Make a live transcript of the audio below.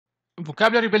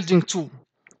Vocabulary Building 2,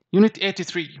 Unit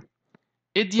 83,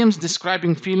 Idioms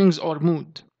describing feelings or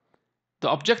mood.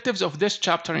 The objectives of this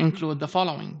chapter include the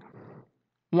following.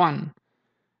 1.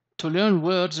 To learn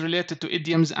words related to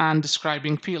idioms and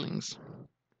describing feelings.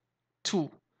 2.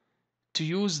 To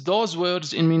use those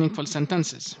words in meaningful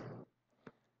sentences.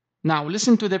 Now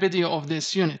listen to the video of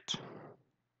this unit.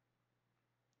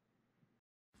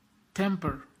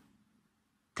 Temper,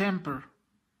 temper.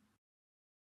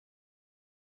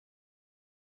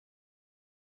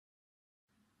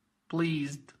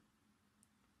 Pleased,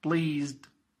 pleased.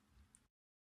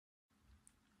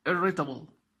 Irritable,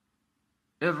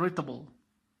 irritable.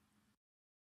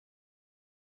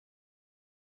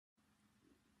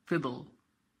 Fiddle,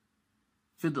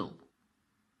 fiddle.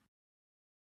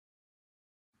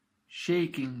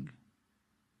 Shaking,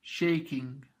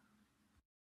 shaking.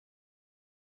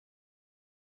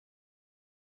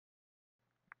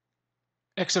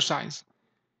 Exercise.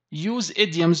 Use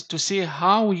idioms to say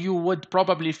how you would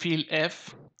probably feel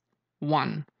if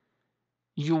 1.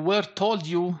 You were told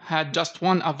you had just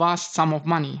won a vast sum of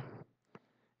money.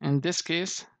 In this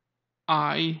case,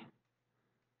 I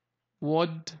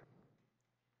would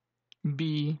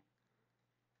be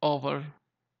over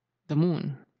the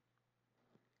moon.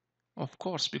 Of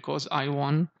course, because I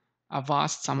won a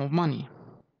vast sum of money.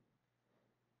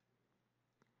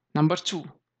 Number 2.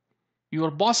 Your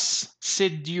boss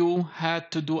said you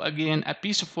had to do again a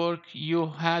piece of work you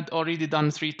had already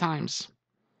done 3 times.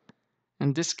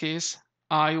 In this case,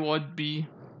 I would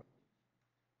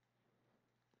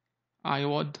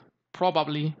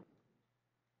probably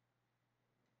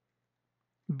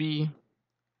be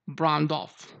browned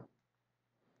off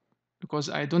because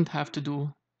I don't have to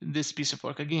do this piece of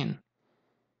work again.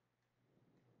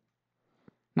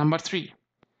 Number 3.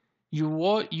 You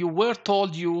were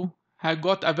told you had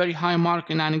got a very high mark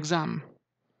in an exam.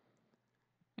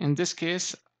 In this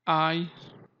case, I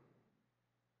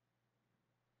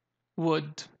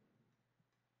would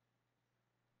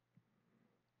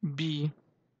be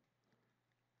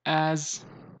as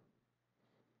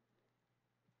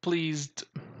pleased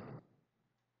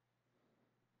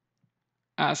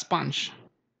as punch.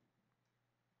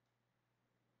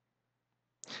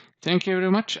 Thank you very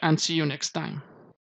much and see you next time.